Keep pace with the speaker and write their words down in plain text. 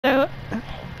So,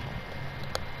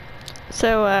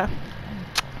 so,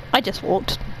 I just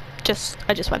walked.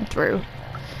 I just went through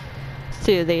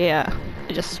the, yeah,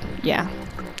 just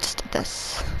did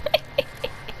this.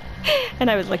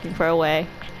 And I was looking for a way.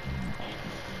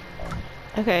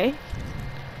 Okay.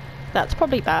 That's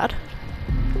probably bad.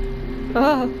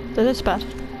 Oh, that is bad.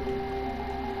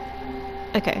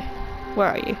 Okay, where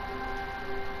are you?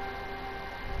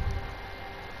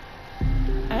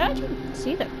 I actually didn't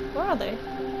see them. Where are they?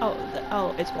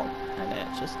 Oh, it's one. I know,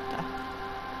 it's just there.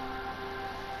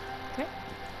 Okay.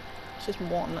 It's just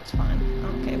one, that's fine.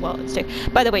 Okay, well, it's two.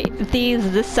 By the way,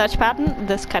 this search pattern,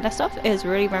 this kind of stuff, is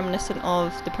really reminiscent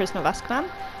of the Prisoner of Azkaban.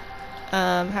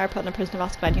 Harry Potter and the Prisoner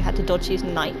of Azkaban, you had to dodge these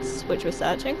knights, which were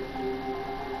searching.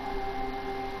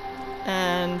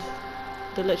 And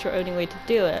the literal only way to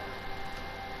do it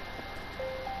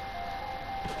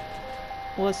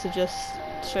was to just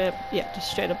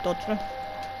straight up dodge them.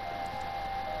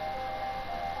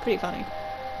 Pretty funny,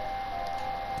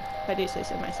 if I do say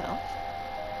so myself.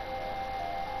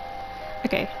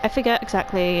 Okay, I forget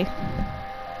exactly.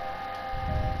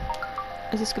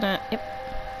 Is this gonna? Yep.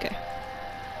 Okay.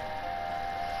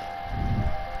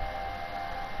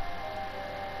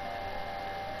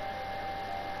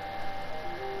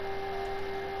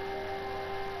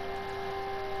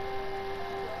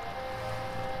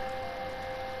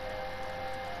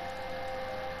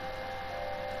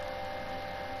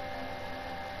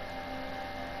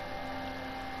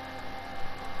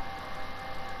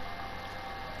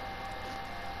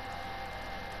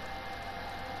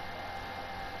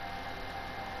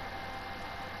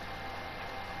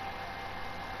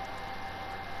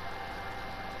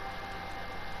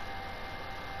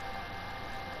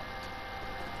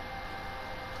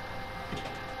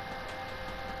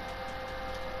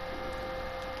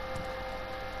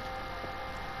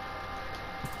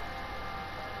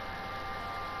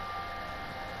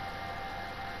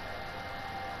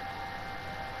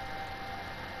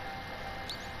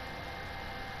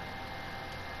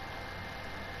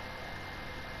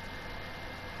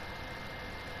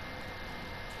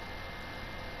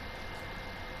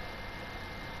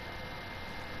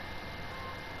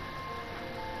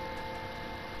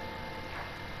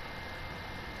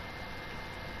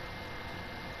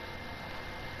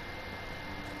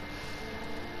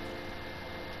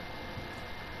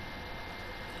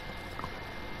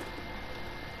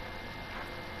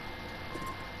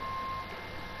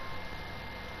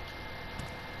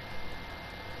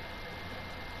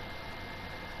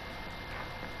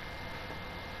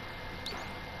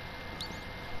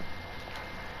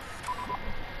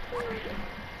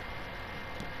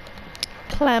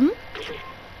 Clem?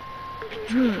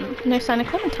 No sign of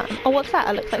Clementine. Oh, what's that?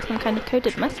 It looks like some kind of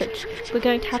coded message. We're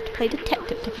going to have to play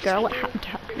detective to figure out what happened to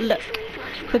her. Look.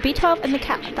 For B12 and the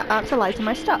cat, that answer lies in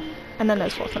my stuff. And then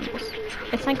there's 4 symbols.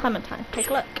 It's signed Clementine.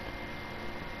 Take a look.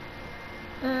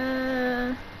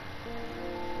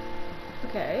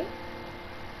 Okay.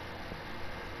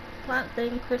 Plant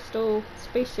thing, crystal,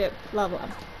 spaceship, lava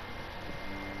lamp.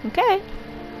 Okay.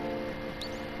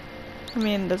 I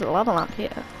mean, there's a lava lamp here.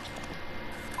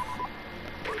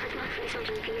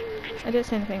 I didn't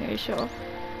say anything, are you sure?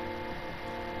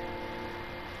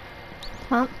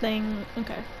 Plant thing,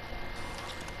 okay.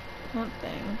 Plant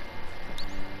thing.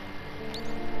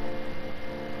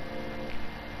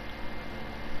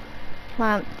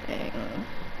 Plant thing.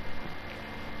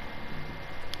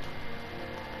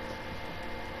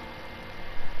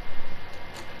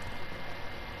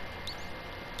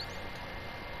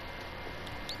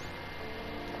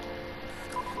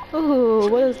 Ooh,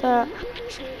 what is that?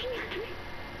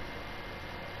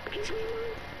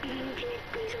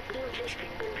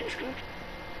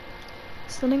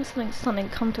 Something,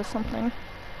 come to something.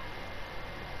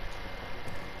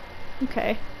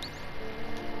 Okay.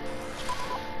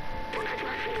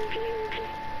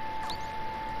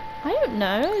 I don't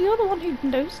know, you're the one who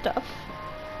knows stuff.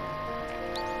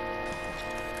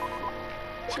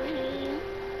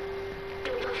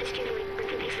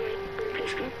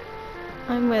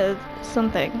 I'm with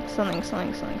something.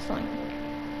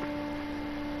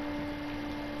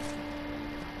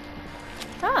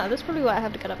 Ah, that's probably why I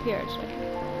have to get up here, actually.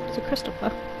 It's a crystal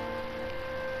pearl.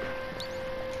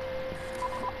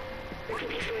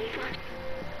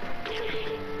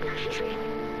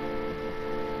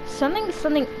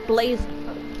 Something blaze.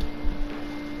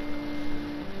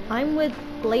 I'm with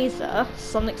Blazer.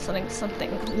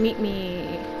 Something. Meet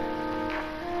me.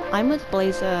 I'm with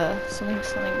Blazer.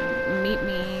 Something. Meet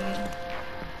me.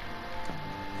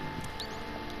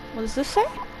 What does this say?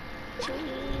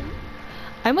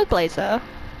 I'm with Blazer.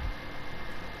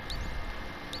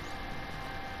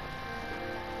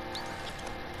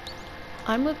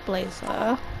 I'm with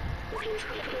Blazer.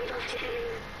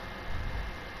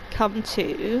 Come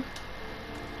to...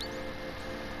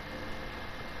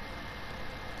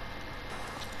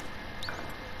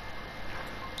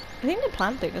 I think the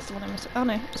plant thing is the one I missed. Oh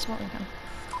no, it's what we can.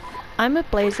 I'm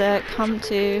with Blazer, come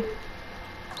to...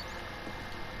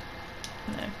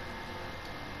 No.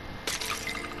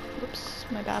 Whoops,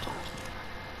 my bad.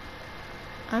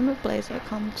 I'm with Blazer,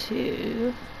 come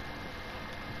to...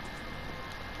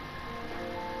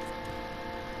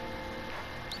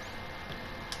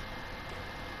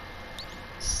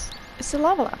 It's the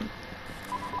lava lamp.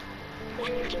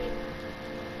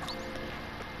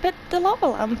 But the lava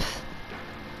lamp.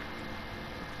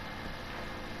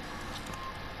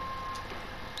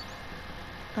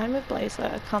 I'm with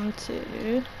Blazer, come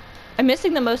to... I'm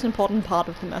missing the most important part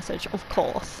of the message, of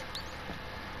course.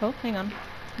 Oh, hang on.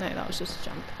 No, that was just a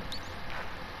jump.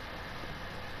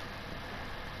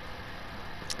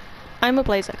 I'm with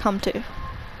Blazer, come to...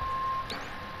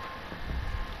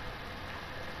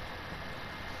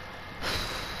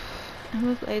 I'm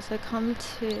with Blazer, come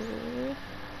to...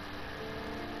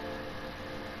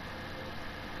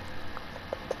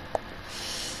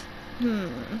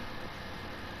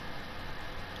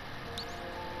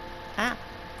 Ah.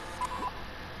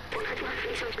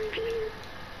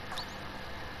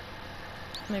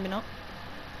 Maybe not.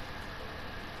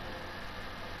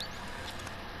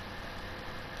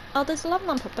 Oh, there's a lava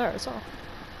lamp up there as well.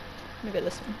 Maybe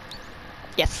this one.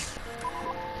 Yes.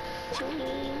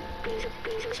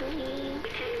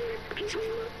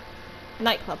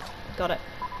 Nightclub. Got it.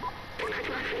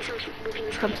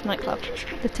 Come to nightclub.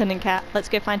 The Tin and Cat. Let's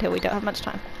go find her. We don't have much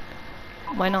time.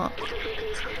 Why not?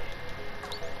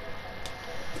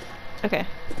 Okay.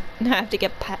 Now I have to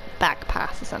get back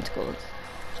past the tentacles.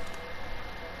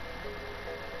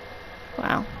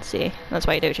 Wow. See, that's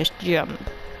why you don't just jump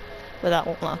without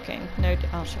looking. No.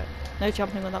 Oh shit. No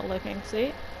jumping without looking.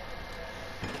 See?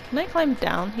 Can I climb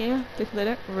down here? Because I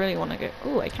don't really want to go.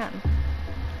 Oh, I can.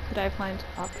 Could I climb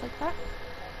up like that?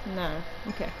 No.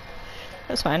 Okay.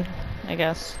 That's fine. I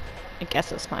guess. I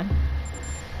guess it's fine.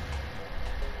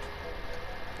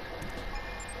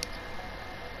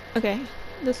 Okay.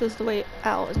 This is the way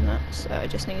out, isn't it? So I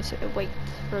just need to wait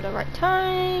for the right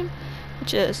time.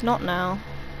 Which is not now.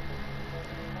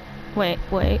 Wait.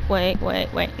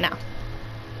 Now.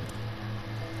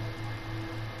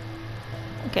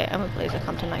 Okay, I'm with Blazer,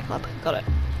 come to nightclub. Got it.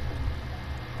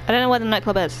 I don't know where the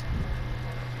nightclub is.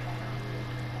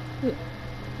 Ooh.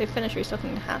 They finished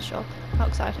restocking the hat shop. How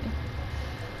exciting.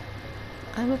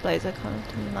 I'm with Blazer, come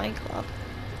to nightclub.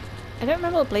 I don't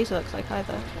remember what Blazer looks like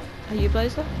either. Are you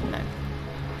Blazer? No.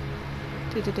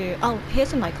 Oh,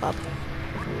 here's a nightclub.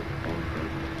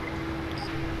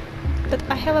 But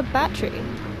I have a battery.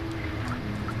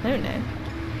 I don't know.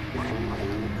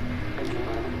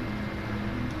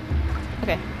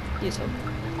 Okay, useful.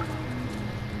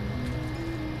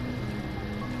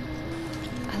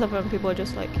 I love when people are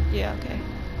just like, yeah, okay.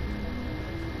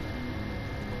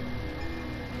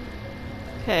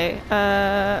 Okay,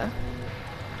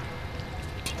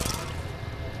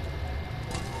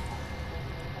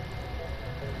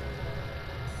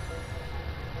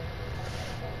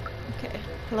 okay,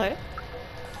 hello?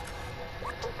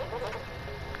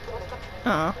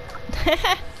 Aw.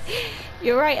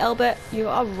 You're right, Albert. You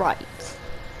are right.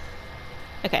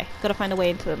 Okay, gotta find a way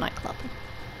into the nightclub.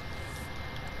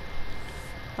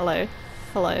 Hello?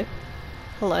 Hello?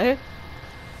 Hello?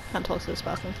 Can't talk to this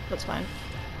person. That's fine.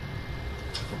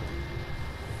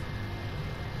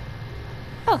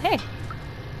 Oh, hey!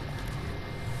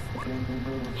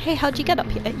 Hey, how'd you get up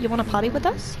here? You wanna party with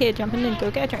us? Here, jump in and go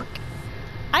get a drink.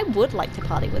 I would like to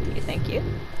party with you, thank you.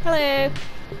 Hello!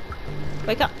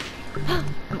 Wake up!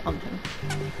 I'm on him.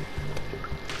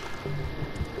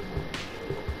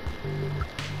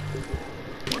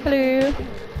 Hello!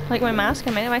 Like my mask?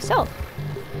 I made it myself.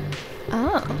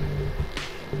 Oh.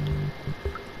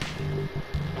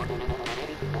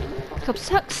 Cup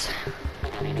sucks.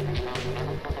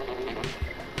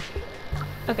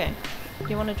 Okay.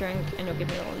 You want a drink and you'll give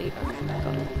me a little lever.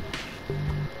 Got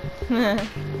it.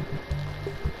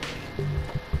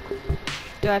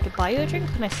 Do I have to buy you a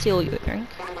drink? Can I steal you a drink?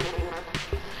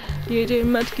 You do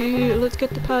much good. Let's get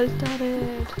the party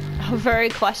started. Oh, very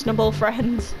questionable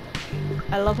friends.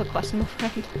 I love a questionable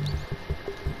friend.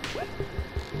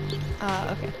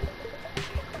 Okay.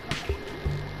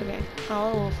 Okay,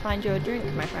 I'll find you a drink,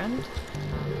 my friend.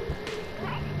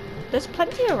 There's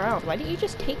plenty around. Why don't you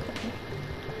just take one?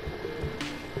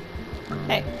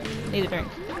 Hey, need a drink.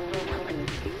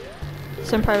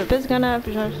 Some private biz gonna have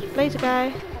laser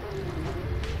guy.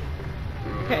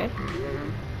 Okay.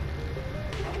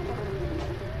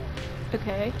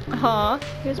 Okay. Aw,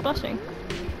 he was blushing.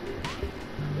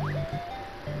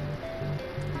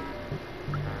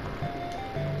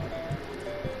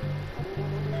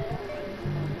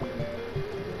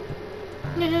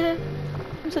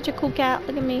 I'm such a cool cat,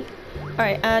 look at me.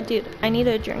 Alright, dude, I need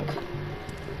a drink.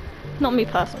 Not me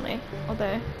personally,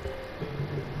 although...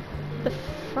 The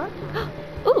front?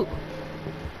 Ooh!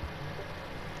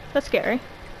 That's scary.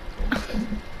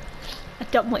 A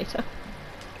dumb waiter.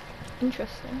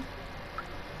 Interesting.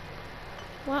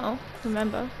 Wow,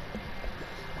 remember.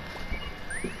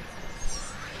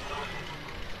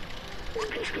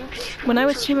 When I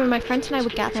was human, my friends and I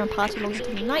would gather and party long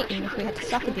into the night, even if we had to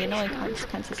suffer the annoying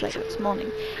consequences later this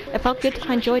morning. It felt good to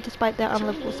find joy despite their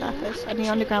unlivable surface, and the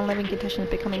underground living conditions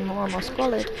becoming more and more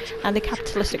squalid, and the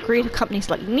capitalistic greed of companies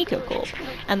like Nico Corp,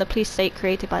 and the police state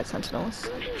created by its sentinels.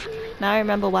 Now I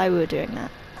remember why we were doing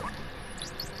that.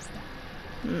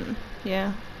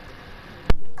 Yeah.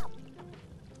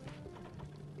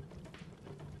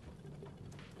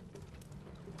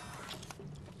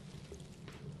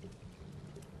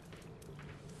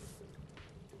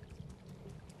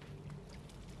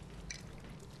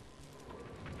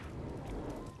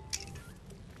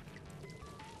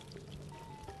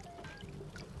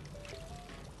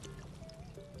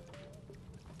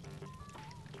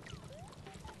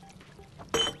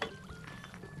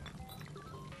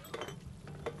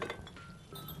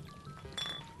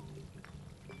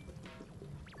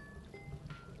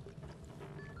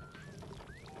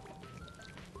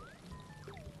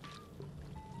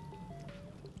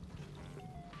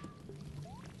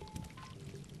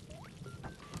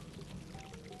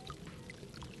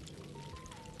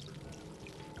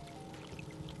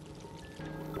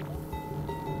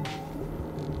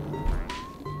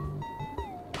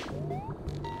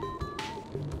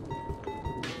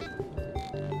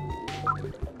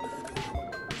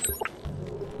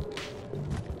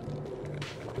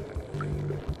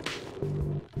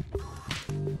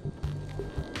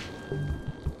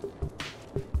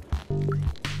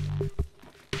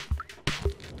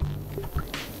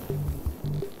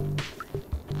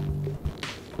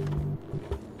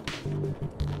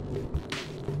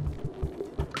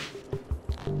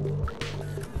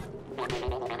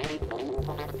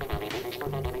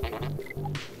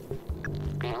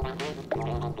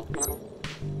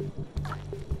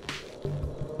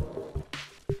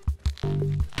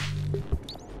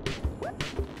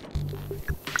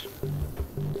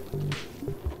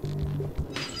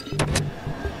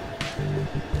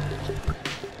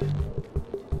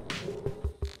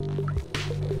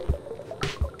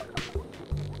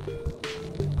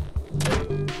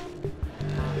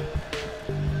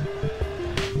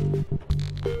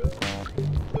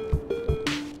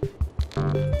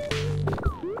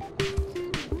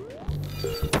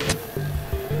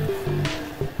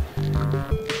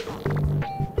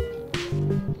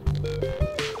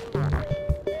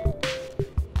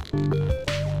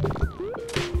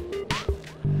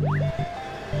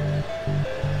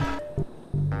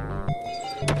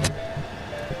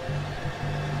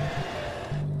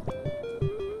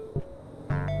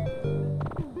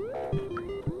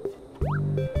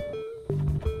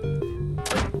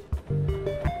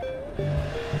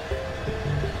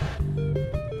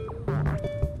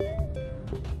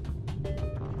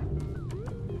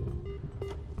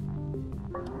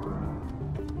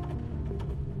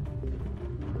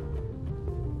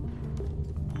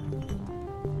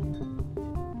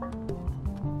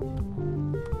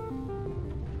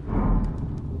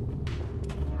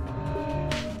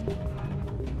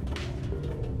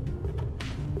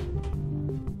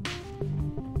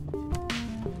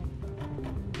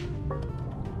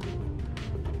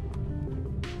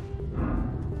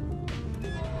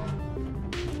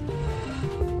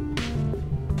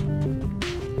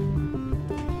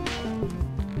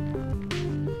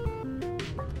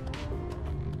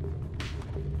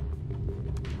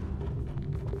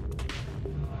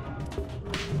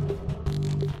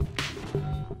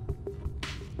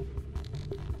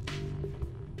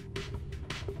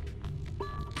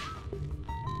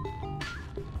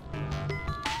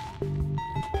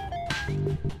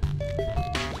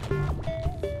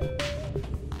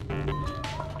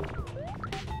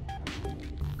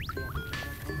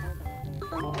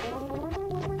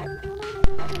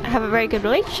 have a very good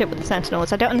relationship with the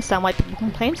Sentinels. I don't understand why people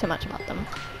complain so much about them.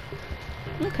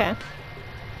 Okay.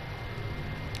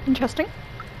 Interesting.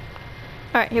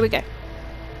 Alright, here we go.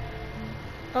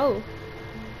 Oh.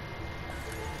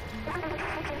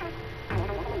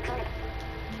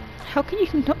 How can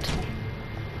you not...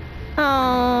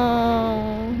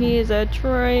 Oh, he's a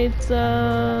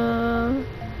traitor.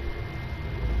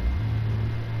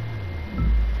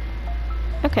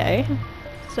 Okay,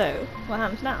 so what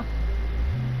happens now?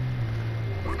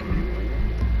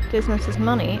 Business is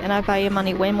money, and I value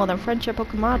money way more than friendship or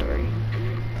camaraderie.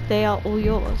 They are all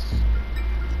yours.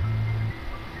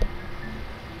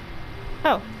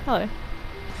 Oh, hello.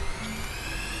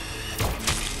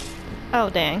 Oh,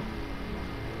 dang.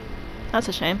 That's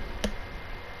a shame.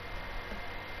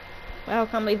 Wow, I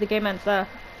can't believe the game ends there.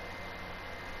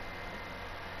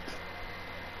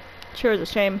 Sure is a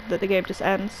shame that the game just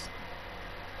ends.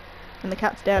 And the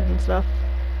cat's dead and stuff.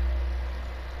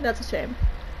 That's a shame.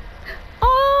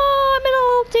 Oh, I'm in a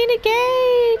little teeny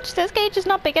cage! This cage is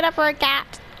not big enough for a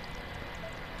cat!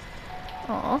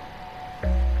 Aww.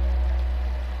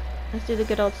 Let's do the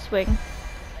good old swing.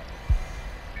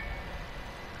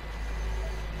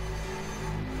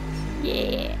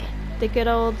 Yeah! The good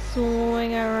old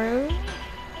swingaroo.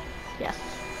 Yes,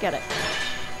 get it.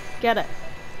 Get it.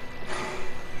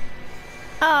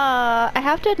 I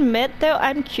have to admit though,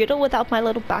 I'm cuter without my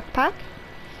little backpack.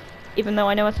 Even though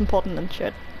I know it's important and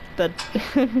shit. But...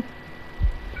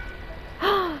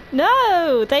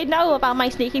 No! They know about my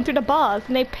sneaking through the bars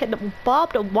and they pinned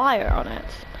barbed wire on it.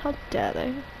 How dare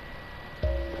they?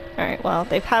 Alright, well,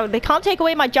 they can't take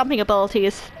away my jumping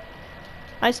abilities.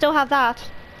 I still have that.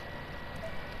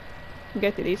 Go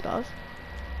through these bars.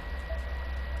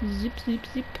 Zip, zip,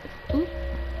 zip. Ooh.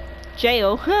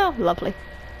 Jail. Oh, lovely.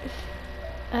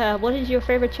 What is your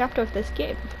favorite chapter of this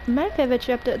game? My favorite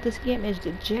chapter of this game is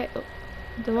the jail.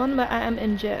 The one where I am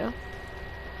in jail.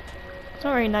 It's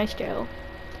not a very nice jail.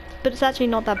 But it's actually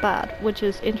not that bad, which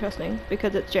is interesting,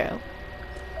 because it's jail.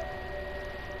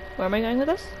 Where am I going with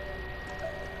this?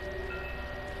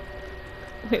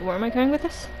 Wait, where am I going with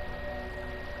this?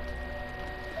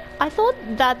 I thought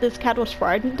that this cat was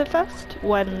frightened at first,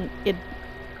 when it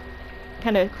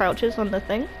kind of crouches on the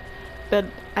thing. But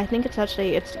I think it's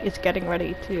actually, it's getting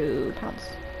ready to pounce.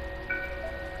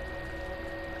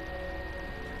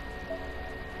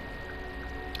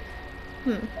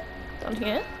 Down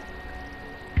here?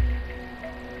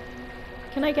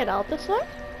 Can I get out this way?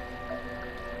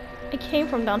 I came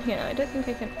from down here. I don't think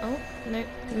I can. Oh, no.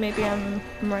 Maybe I'm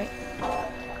right.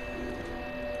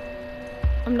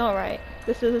 I'm not right.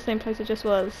 This is the same place it just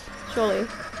was. Surely.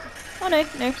 Oh no,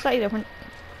 no, slightly different.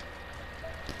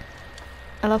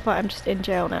 I love how I'm just in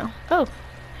jail now. Oh,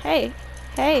 hey,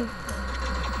 hey.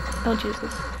 Oh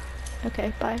Jesus.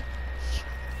 Okay, bye.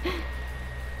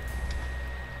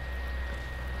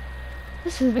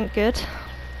 This isn't good.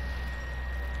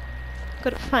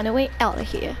 Gotta find a way out of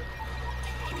here.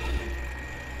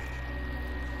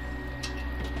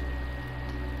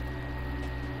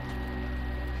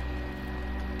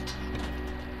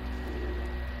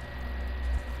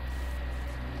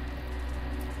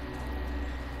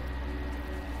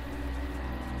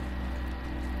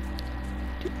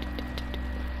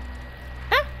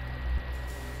 Ah!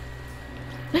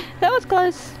 That was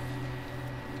close.